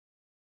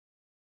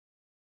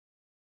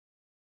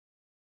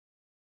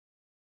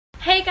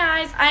Hey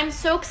guys, I'm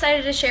so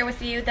excited to share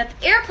with you that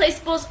the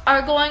Irreplaceables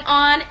are going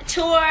on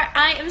tour.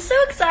 I am so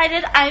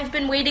excited. I've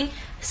been waiting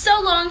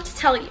so long to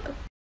tell you.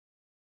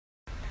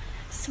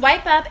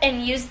 Swipe up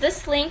and use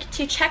this link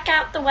to check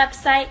out the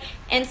website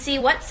and see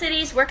what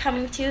cities we're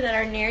coming to that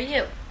are near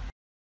you.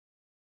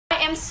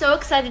 I am so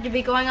excited to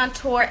be going on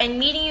tour and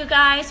meeting you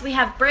guys. We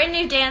have brand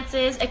new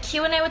dances, a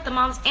Q&A with the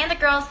moms and the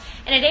girls,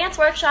 and a dance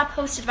workshop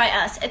hosted by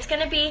us. It's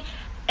going to be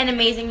an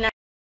amazing night,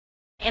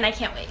 and I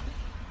can't wait.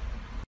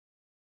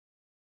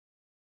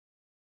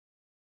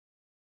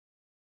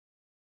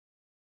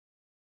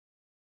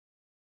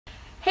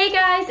 Hey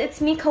guys,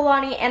 it's me,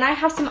 Kalani, and I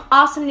have some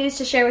awesome news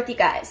to share with you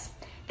guys.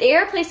 The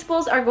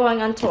Irreplaceables are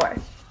going on tour.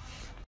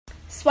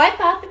 Swipe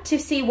up to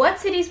see what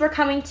cities we're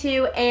coming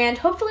to, and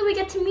hopefully we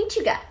get to meet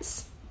you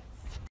guys.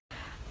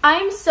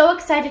 I'm so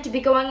excited to be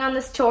going on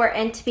this tour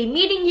and to be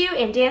meeting you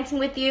and dancing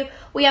with you.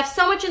 We have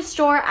so much in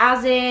store,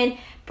 as in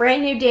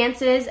brand new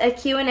dances, a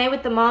Q&A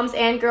with the moms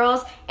and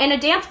girls, and a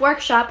dance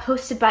workshop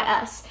hosted by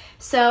us.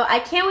 So I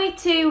can't wait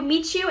to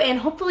meet you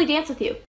and hopefully dance with you.